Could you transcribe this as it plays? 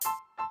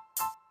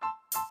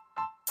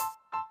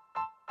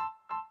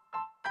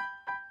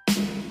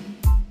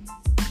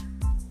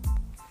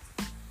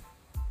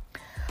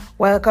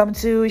Welcome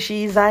to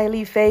She's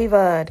Highly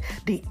Favored,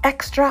 the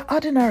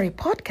extraordinary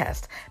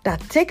podcast that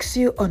takes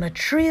you on a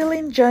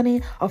thrilling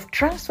journey of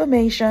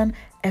transformation,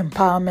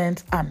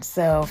 empowerment, and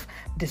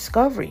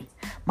self-discovery.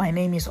 My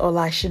name is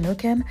Ola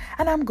Shinuken,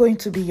 and I'm going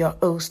to be your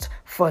host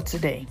for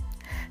today.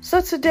 So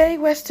today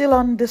we're still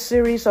on the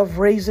series of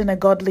raising a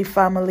godly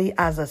family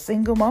as a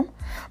single mom,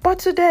 but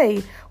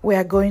today we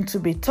are going to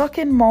be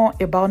talking more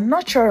about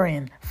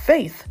nurturing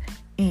faith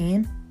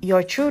in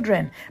your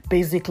children.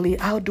 Basically,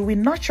 how do we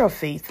nurture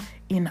faith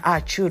in our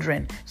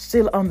children?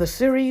 Still on the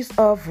series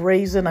of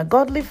raising a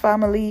godly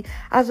family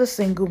as a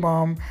single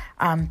mom,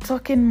 and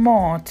talking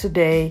more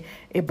today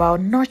about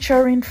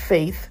nurturing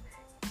faith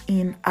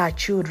in our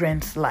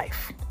children's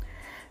life.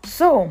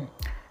 So,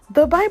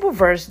 the Bible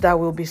verse that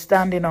we'll be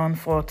standing on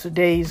for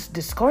today's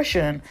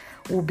discussion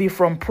will be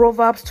from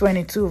Proverbs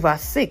 22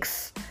 verse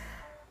 6.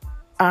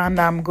 And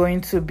I'm going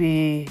to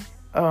be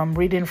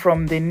reading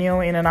from the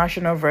New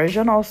International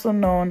Version, also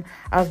known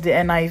as the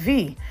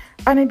NIV.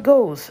 And it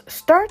goes,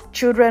 "Start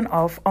children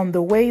off on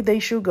the way they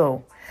should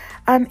go,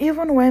 and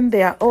even when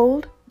they are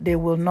old, they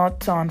will not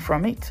turn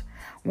from it."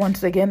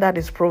 Once again, that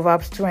is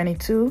Proverbs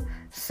 22,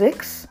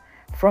 6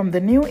 from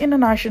the New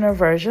International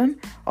Version,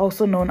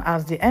 also known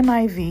as the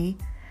NIV.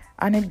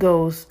 And it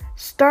goes,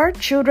 "Start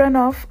children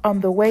off on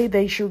the way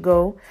they should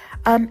go,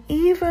 and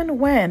even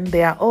when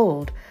they are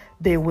old,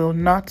 they will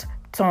not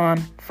turn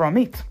from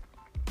it."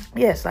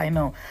 Yes, I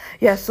know.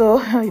 Yeah, so,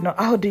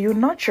 how do you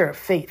nurture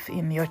faith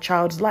in your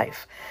child's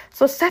life?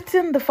 So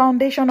setting the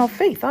foundation of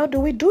faith, how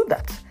do we do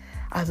that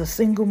as a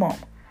single mom?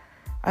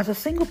 As a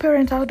single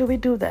parent, how do we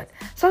do that?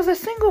 So as a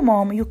single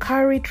mom, you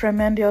carry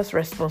tremendous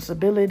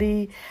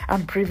responsibility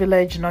and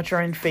privilege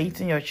nurturing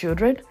faith in your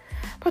children.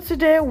 But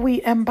today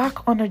we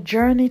embark on a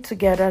journey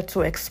together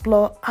to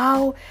explore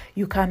how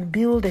you can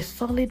build a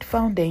solid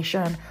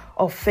foundation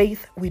of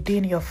faith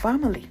within your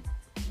family.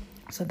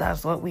 So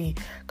that's what we're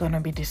going to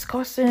be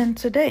discussing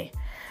today.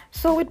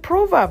 So with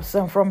Proverbs,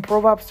 from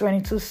Proverbs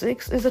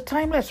 22:6 is a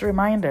timeless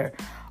reminder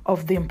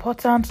of the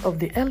importance of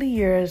the early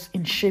years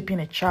in shaping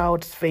a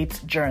child's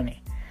faith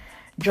journey.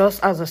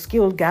 Just as a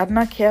skilled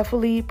gardener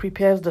carefully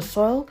prepares the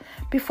soil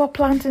before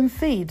planting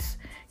seeds,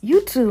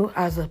 you too,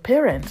 as a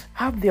parent,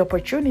 have the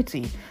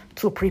opportunity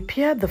to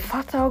prepare the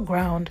fertile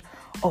ground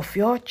of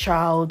your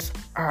child's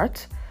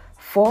heart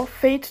for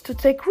faith to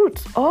take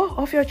root, or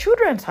of your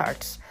children's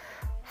hearts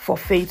for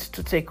faith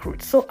to take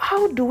root. So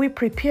how do we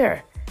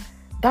prepare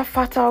that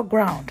fertile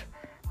ground?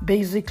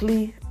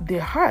 Basically, the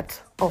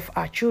heart of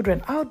our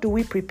children. How do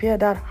we prepare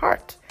that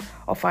heart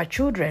of our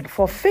children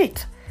for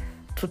faith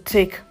to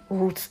take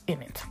roots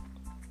in it?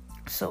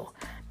 So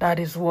that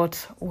is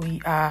what we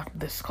are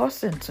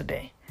discussing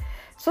today.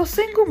 So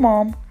single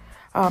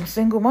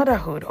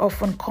motherhood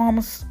often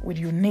comes with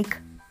unique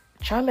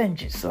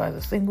challenges. So as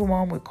a single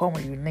mom, we come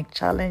with unique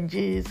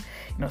challenges,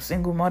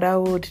 single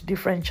motherhood,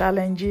 different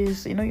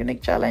challenges,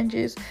 unique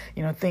challenges,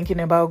 thinking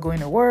about going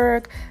to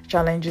work,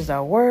 challenges at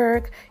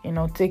work,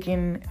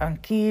 taking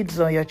kids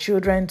or your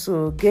children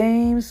to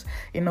games,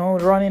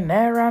 running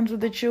errands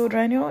with the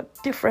children,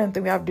 different.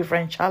 We have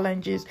different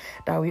challenges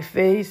that we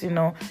face,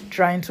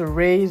 trying to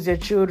raise your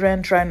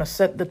children, trying to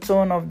set the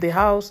tone of the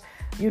house,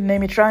 you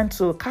name it, trying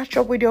to catch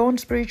up with your own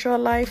spiritual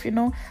life,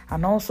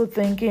 and also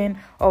thinking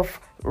of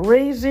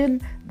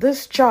raising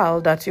this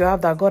child that you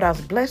have, that God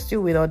has blessed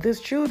you with, or these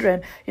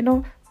children,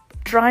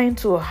 trying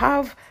to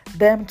have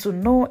them to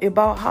know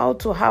about how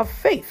to have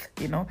faith,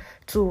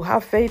 to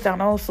have faith,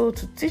 and also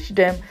to teach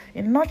them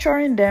in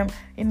nurturing them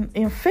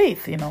in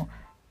faith,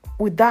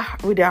 with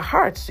their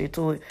hearts,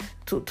 to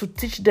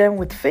teach them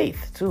with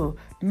faith, to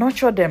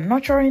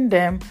nurturing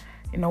them,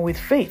 with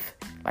faith.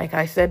 Like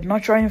I said,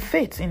 nurturing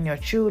faith in your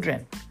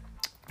children.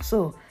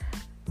 So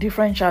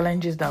different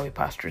challenges that we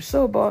pass through.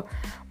 So,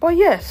 but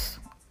yes,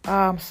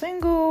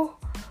 single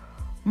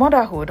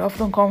motherhood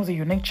often comes with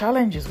unique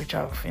challenges, which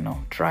I've,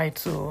 tried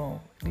to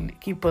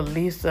keep a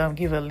list,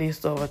 give a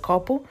list of a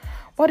couple.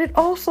 But it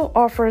also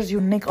offers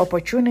unique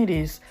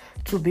opportunities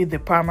to be the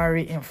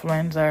primary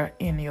influencer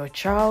in your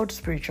child's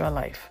spiritual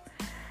life.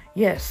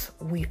 Yes,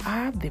 we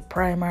are the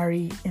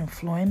primary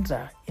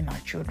influencer in our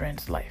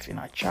children's life, in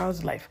our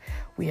child's life.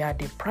 We are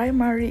the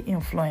primary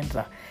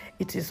influencer.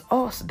 It is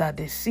us that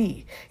they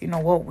see.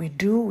 What we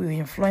do, we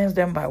influence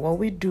them by what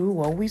we do,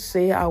 what we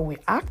say, how we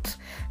act.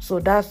 So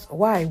that's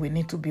why we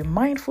need to be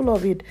mindful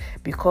of it,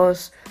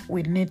 because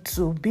we need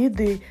to be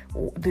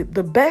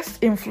the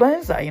best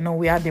influencer.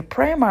 We are the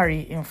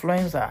primary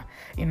influencer,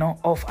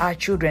 of our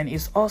children.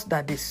 It's us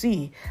that they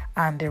see,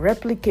 and they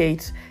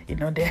replicate,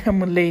 they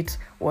emulate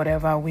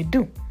whatever we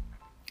do.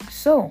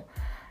 So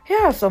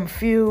here are some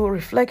few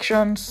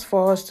reflections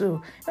for us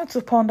to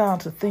ponder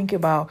and to think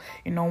about,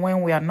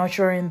 when we are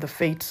nurturing the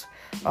faith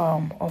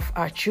of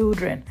our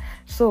children.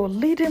 So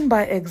leading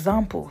by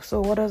example.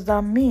 So what does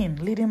that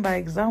mean? Leading by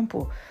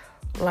example.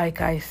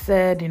 Like I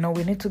said,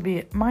 we need to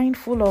be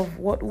mindful of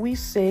what we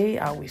say,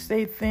 how we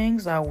say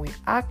things, how we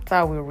act,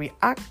 how we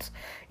react,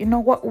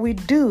 what we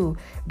do,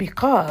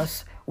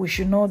 because we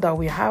should know that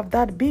we have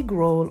that big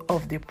role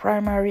of the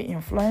primary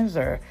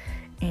influencer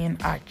in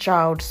our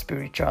child's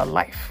spiritual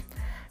life.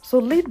 So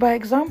lead by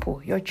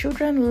example. Your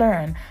children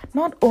learn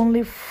not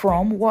only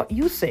from what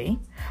you say,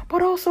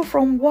 but also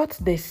from what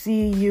they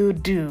see you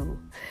do.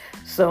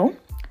 So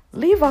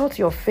live out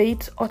your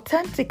faith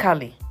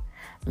authentically.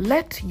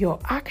 Let your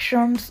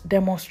actions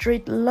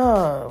demonstrate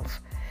love,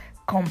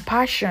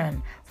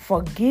 compassion,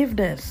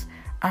 forgiveness,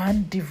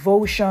 and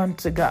devotion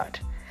to God.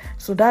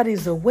 So that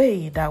is a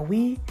way that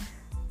we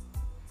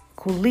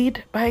could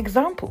lead by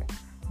example.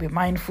 Be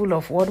mindful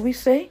of what we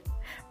say.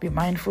 Be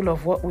mindful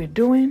of what we're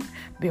doing.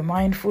 Be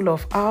mindful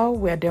of how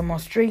we're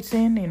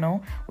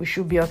demonstrating, we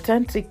should be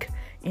authentic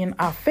in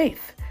our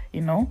faith,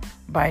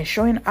 by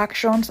showing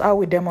actions, how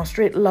we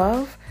demonstrate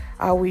love,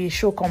 how we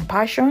show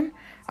compassion,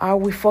 how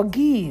we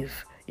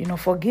forgive,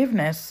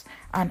 forgiveness,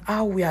 and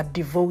how we are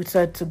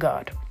devoted to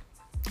God.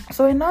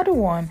 So another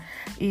one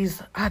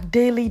is our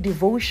daily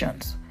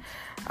devotions.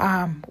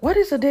 What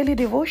is a daily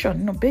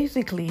devotion?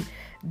 Basically,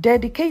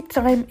 dedicate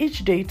time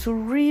each day to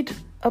read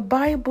a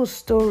Bible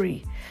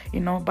story.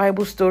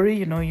 Bible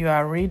story, you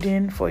are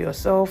reading for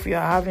yourself, you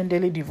are having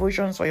daily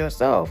devotions for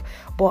yourself.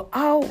 But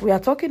how we are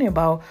talking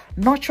about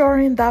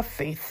nurturing that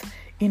faith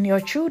in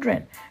your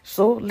children.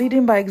 So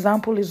leading by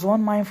example is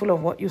one, mindful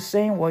of what you're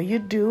saying, what you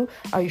do,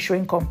 how you're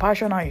showing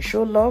compassion, how you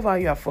show love, how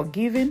you are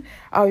forgiving,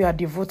 how you are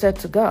devoted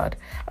to God.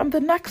 And the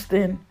next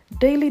thing,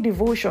 daily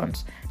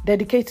devotions,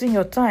 dedicating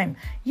your time.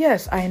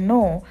 Yes, I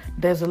know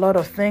there's a lot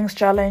of things,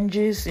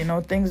 challenges,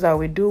 things that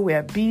we do, we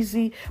are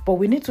busy, but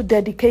we need to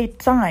dedicate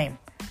time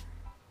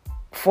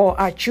for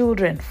our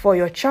children, for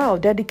your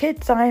child.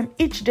 Dedicate time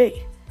each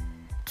day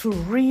to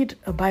read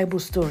a Bible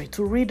story,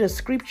 to read a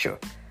scripture,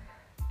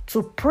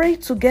 to pray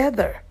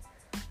together,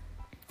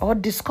 or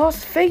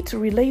discuss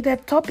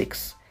faith-related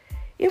topics.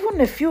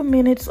 Even a few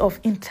minutes of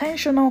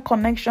intentional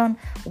connection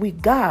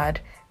with God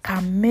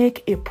can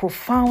make a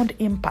profound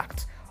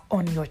impact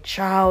on your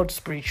child's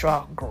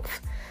spiritual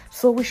growth.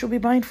 So we should be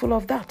mindful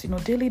of that,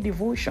 daily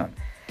devotion.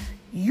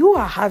 You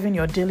are having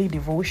your daily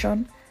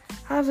devotion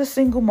as a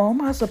single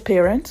mom, as a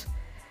parent.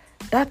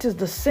 That is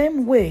the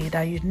same way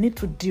that you need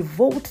to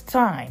devote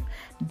time,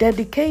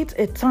 dedicate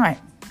a time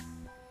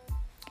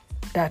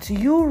that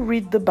you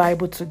read the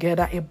Bible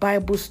together, a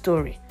Bible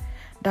story.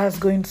 That's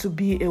going to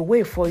be a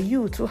way for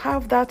you to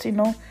have that,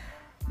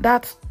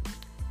 that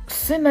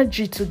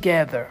synergy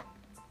together,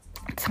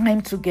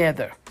 time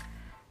together,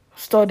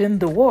 studying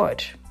the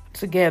word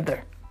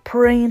together,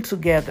 praying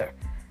together,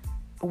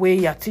 where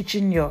you're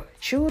teaching your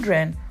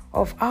children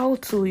of how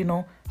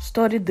to,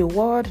 study the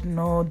word,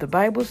 the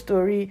Bible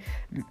story,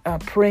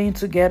 praying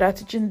together,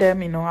 teaching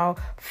them, how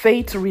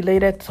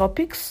faith-related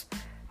topics.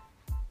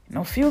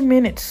 Few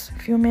minutes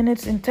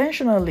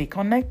intentionally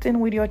connecting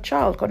with your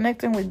child,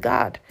 connecting with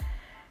God.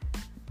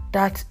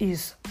 That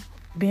is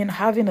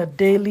having a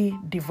daily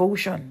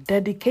devotion.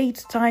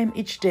 Dedicate time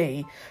each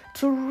day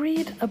to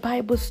read a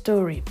Bible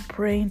story,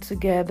 praying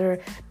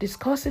together,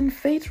 discussing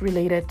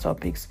faith-related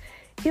topics.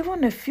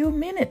 Even a few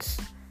minutes,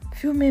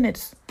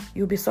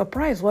 you'll be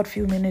surprised what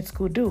few minutes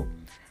could do.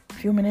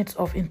 Few minutes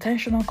of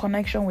intentional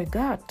connection with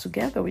God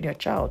together with your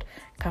child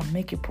can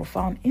make a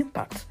profound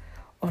impact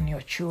on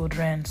your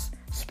children's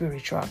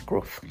spiritual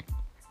growth.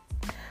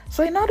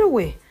 So another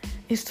way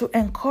is to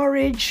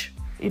encourage,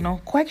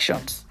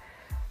 questions.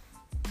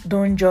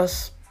 Don't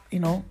just,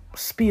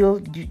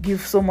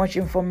 give so much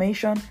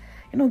information.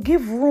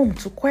 Give room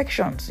to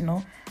questions.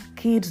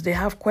 Kids, they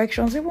have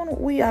questions. Even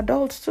we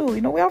adults too,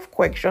 we have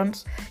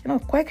questions.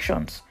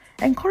 Questions.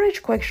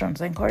 Encourage questions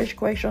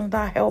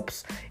that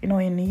helps,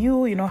 in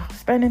you,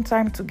 spending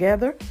time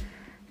together.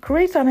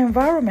 Create an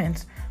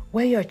environment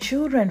where your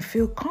children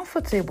feel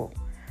comfortable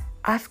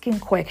asking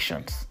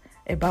questions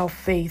about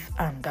faith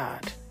and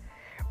God.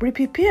 Be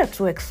prepared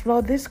to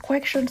explore these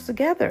questions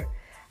together,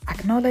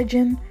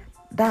 acknowledging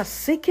that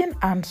seeking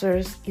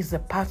answers is a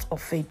part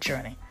of faith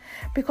journey.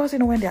 Because,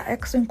 when they're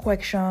asking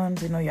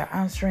questions, you're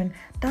answering,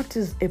 that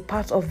is a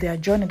part of their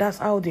journey. That's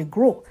how they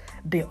grow.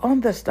 They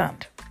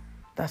understand.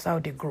 That's how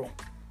they grow.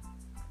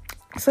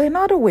 So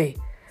another way,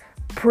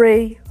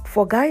 pray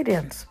for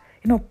guidance.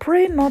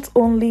 Pray not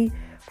only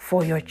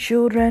for your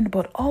children,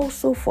 but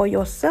also for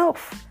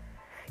yourself.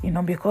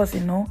 Because,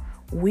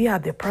 we are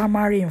the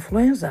primary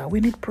influencer.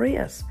 We need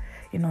prayers.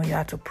 You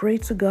have to pray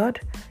to God,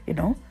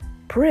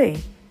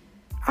 pray.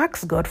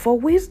 Ask God for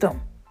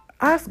wisdom.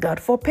 Ask God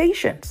for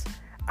patience.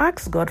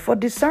 Ask God for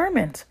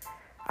discernment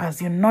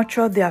as you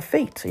nurture their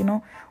faith.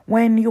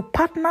 When you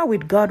partner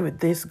with God with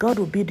this, God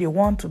will be the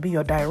one to be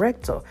your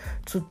director,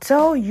 to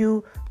tell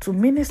you, to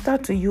minister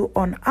to you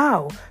on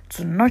how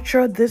to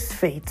nurture this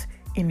faith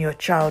in your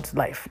child's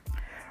life.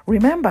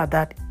 Remember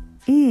that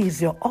He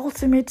is your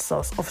ultimate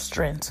source of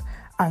strength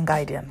and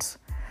guidance.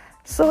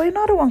 So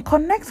another one,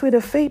 connect with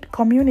the faith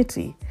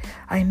community.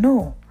 I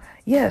know,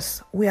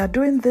 yes, we are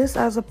doing this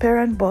as a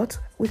parent, but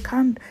we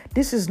can't.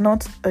 This is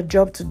not a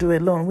job to do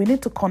alone. We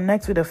need to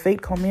connect with the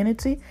faith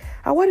community.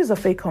 And what is a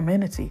faith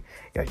community?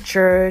 Your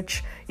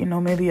church,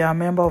 maybe you're a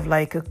member of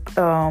like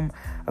a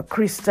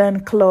Christian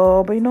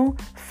club,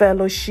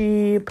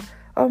 fellowship,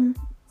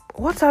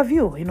 what have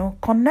you?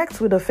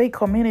 Connect with the faith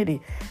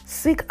community.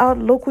 Seek out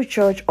local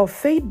church or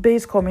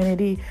faith-based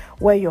community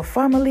where your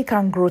family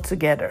can grow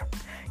together.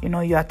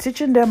 You are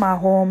teaching them at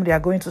home. They are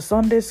going to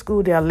Sunday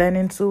school. They are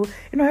learning to,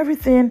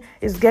 everything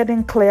is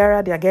getting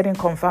clearer. They are getting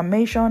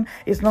confirmation.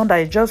 It's not that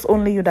it's just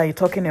only you that you're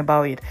talking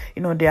about it.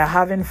 They are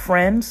having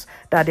friends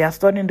that they are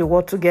studying the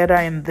word together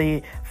in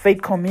the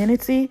faith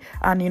community.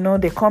 And,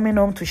 they're coming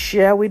home to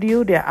share with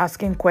you. They're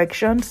asking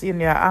questions.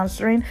 You're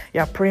answering.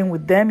 You're praying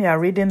with them. You're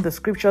reading the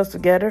scriptures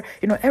together.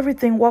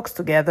 Everything works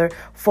together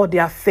for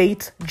their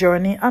faith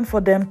journey and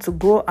for them to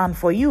grow and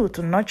for you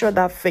to nurture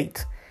that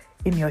faith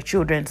in your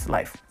children's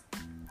life.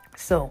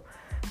 So,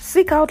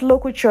 seek out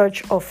local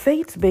church or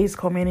faith-based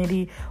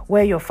community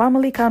where your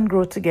family can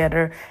grow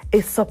together.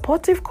 A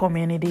supportive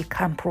community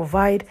can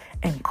provide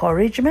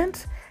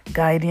encouragement,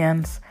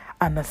 guidance,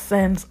 and a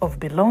sense of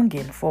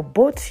belonging for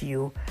both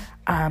you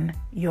and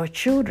your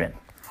children.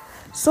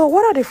 So,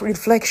 what are the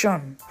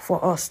reflections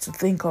for us to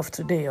think of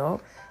today,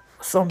 or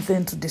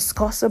something to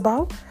discuss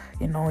about?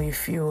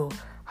 If you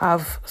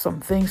have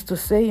some things to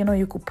say,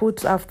 you could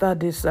put after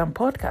this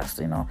podcast,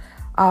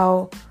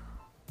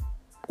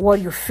 what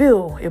you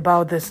feel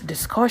about this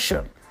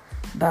discussion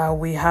that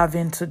we're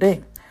having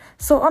today.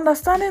 So,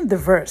 understanding the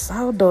verse,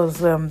 how does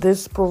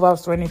this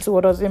Proverbs 22,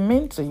 what does it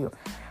mean to you?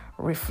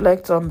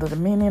 Reflect on the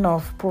meaning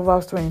of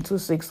Proverbs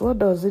 22:6. What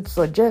does it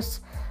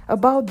suggest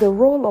about the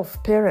role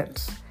of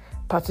parents,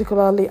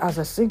 particularly as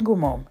a single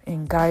mom,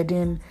 in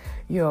guiding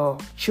your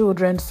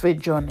children's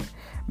faith journey?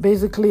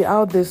 Basically,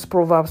 how this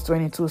Proverbs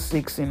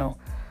 22:6,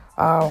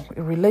 it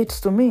relates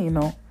to me,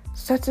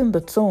 setting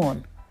the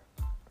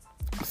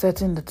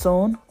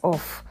tone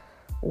of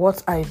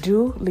what I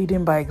do,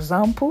 leading by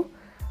example.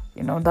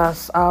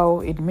 That's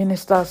how it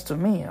ministers to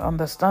me,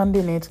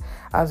 understanding it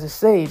as it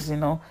says,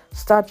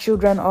 start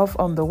children off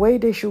on the way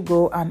they should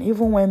go, and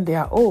even when they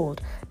are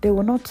old, they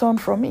will not turn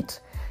from it.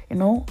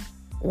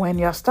 When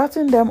you're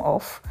starting them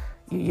off,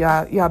 you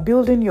are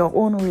building your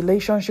own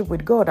relationship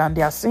with God, and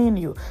they are seeing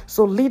you.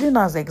 So leading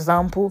as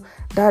example,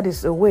 that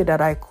is a way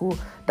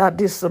that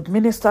this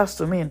ministers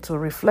to me to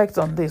reflect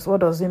on this.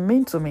 What does it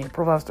mean to me?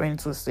 Proverbs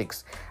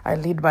 22:6. I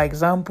lead by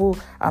example.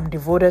 I'm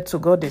devoted to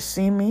God. They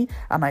see me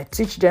and I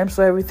teach them.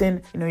 So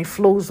everything, it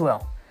flows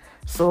well.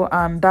 So,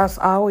 and that's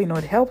how,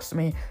 it helps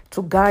me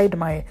to guide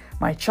my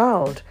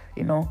child,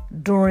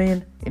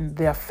 during in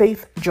their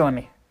faith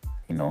journey,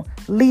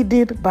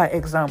 leading by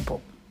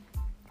example.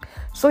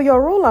 So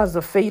your role as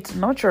a faith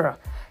nurturer,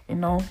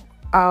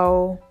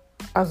 how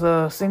as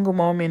a single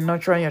mom in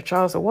nurturing your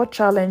child, so what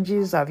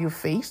challenges have you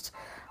faced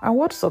and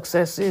what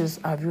successes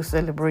have you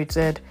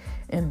celebrated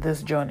in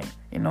this journey?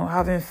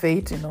 Having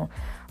faith,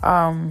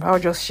 I'll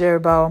just share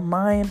about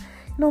mine.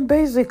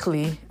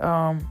 Basically,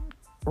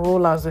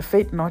 role as a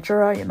faith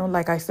nurturer,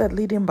 like I said,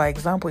 leading by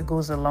example, it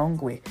goes a long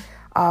way.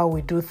 How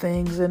we do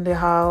things in the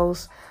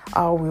house,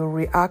 how we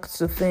react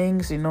to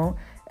things,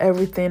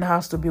 everything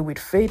has to be with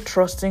faith,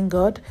 trusting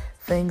God.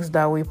 Things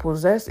that we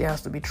possess, it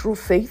has to be true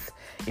faith,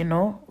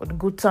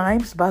 good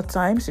times, bad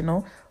times,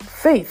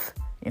 faith,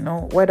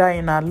 whether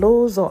in our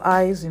lows or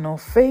highs,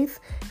 faith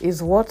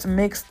is what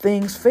makes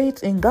things,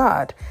 faith in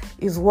God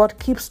is what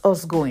keeps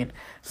us going.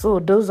 So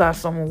those are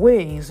some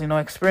ways,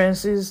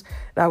 experiences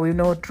that we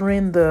know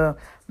during the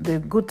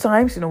good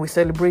times, we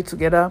celebrate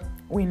together.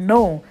 We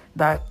know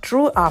that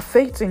through our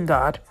faith in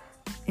God,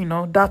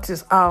 that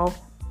is how,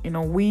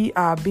 we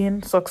are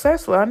being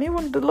successful, and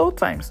even the low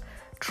times.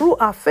 Through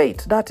our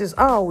faith, that is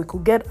how we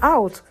could get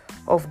out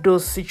of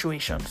those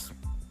situations.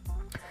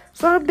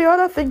 So the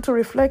other thing to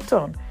reflect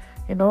on,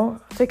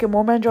 take a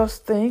moment,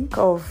 just think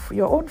of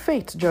your own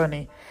faith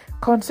journey.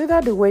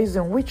 Consider the ways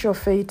in which your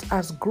faith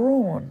has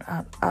grown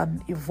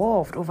and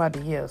evolved over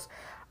the years.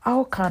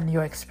 How can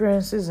your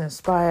experiences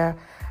inspire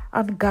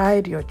and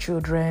guide your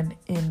children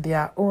in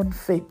their own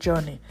faith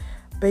journey?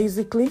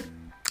 Basically,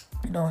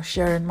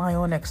 sharing my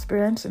own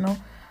experience,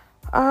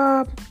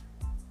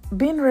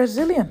 being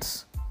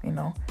resilient.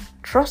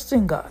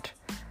 Trusting God.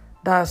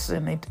 That's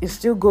in it. It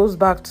still goes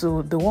back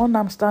to the one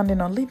I'm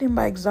standing on, leading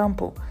by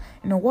example.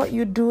 What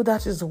you do,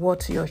 that is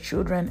what your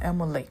children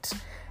emulate.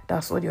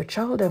 That's what your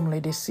child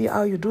emulates. They see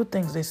how you do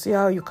things. They see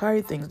how you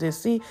carry things. They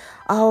see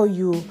how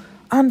you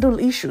handle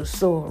issues.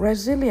 So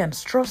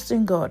resilience,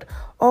 trusting God,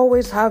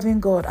 always having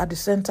God at the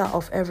center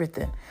of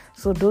everything.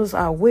 So those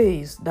are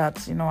ways that,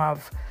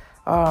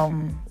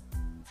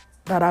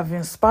 that have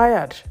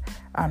inspired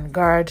and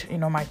guide,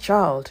 my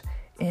child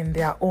in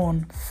their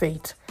own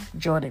faith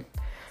journey.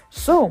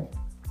 So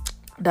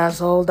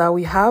that's all that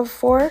we have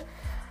for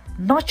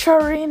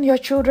nurturing your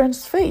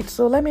children's faith.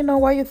 So let me know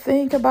what you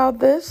think about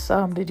this.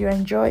 Did you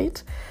enjoy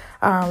it?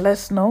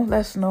 Let's know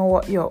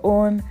what your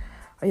own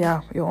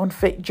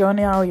faith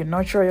journey, how you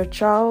nurture your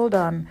child,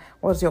 and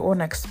what's your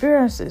own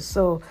experiences.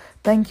 So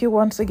thank you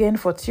once again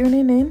for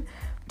tuning in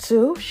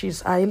to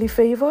She's Highly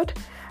Favored.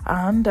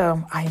 And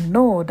I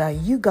know that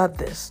you got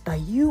this, that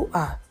you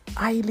are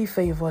highly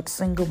favored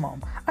single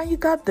mom, and you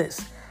got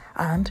this,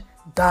 and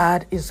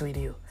God is with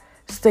you.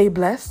 Stay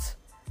blessed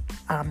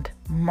and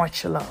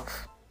much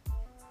love.